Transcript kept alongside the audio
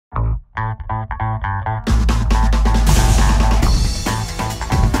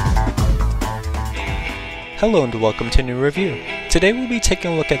Hello and welcome to a new review. Today we'll be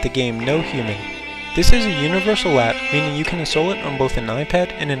taking a look at the game No Human. This is a universal app, meaning you can install it on both an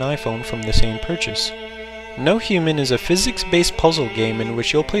iPad and an iPhone from the same purchase. No Human is a physics-based puzzle game in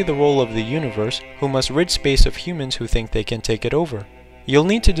which you'll play the role of the universe, who must rid space of humans who think they can take it over. You'll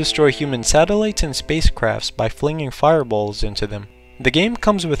need to destroy human satellites and spacecrafts by flinging fireballs into them. The game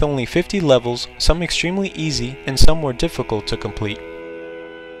comes with only 50 levels, some extremely easy and some more difficult to complete.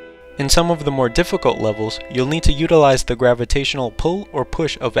 In some of the more difficult levels, you'll need to utilize the gravitational pull or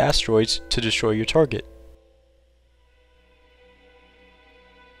push of asteroids to destroy your target.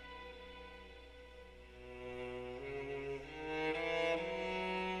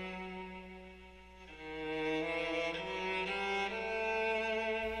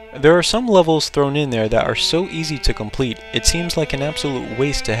 There are some levels thrown in there that are so easy to complete, it seems like an absolute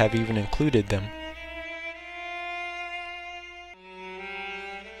waste to have even included them.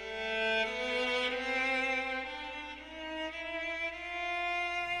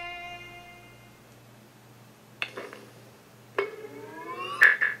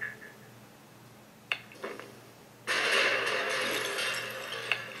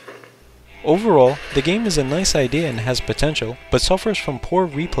 Overall, the game is a nice idea and has potential, but suffers from poor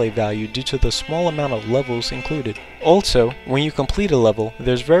replay value due to the small amount of levels included. Also, when you complete a level,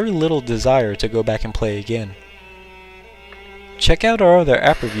 there's very little desire to go back and play again. Check out our other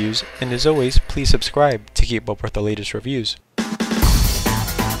app reviews, and as always, please subscribe to keep up with the latest reviews.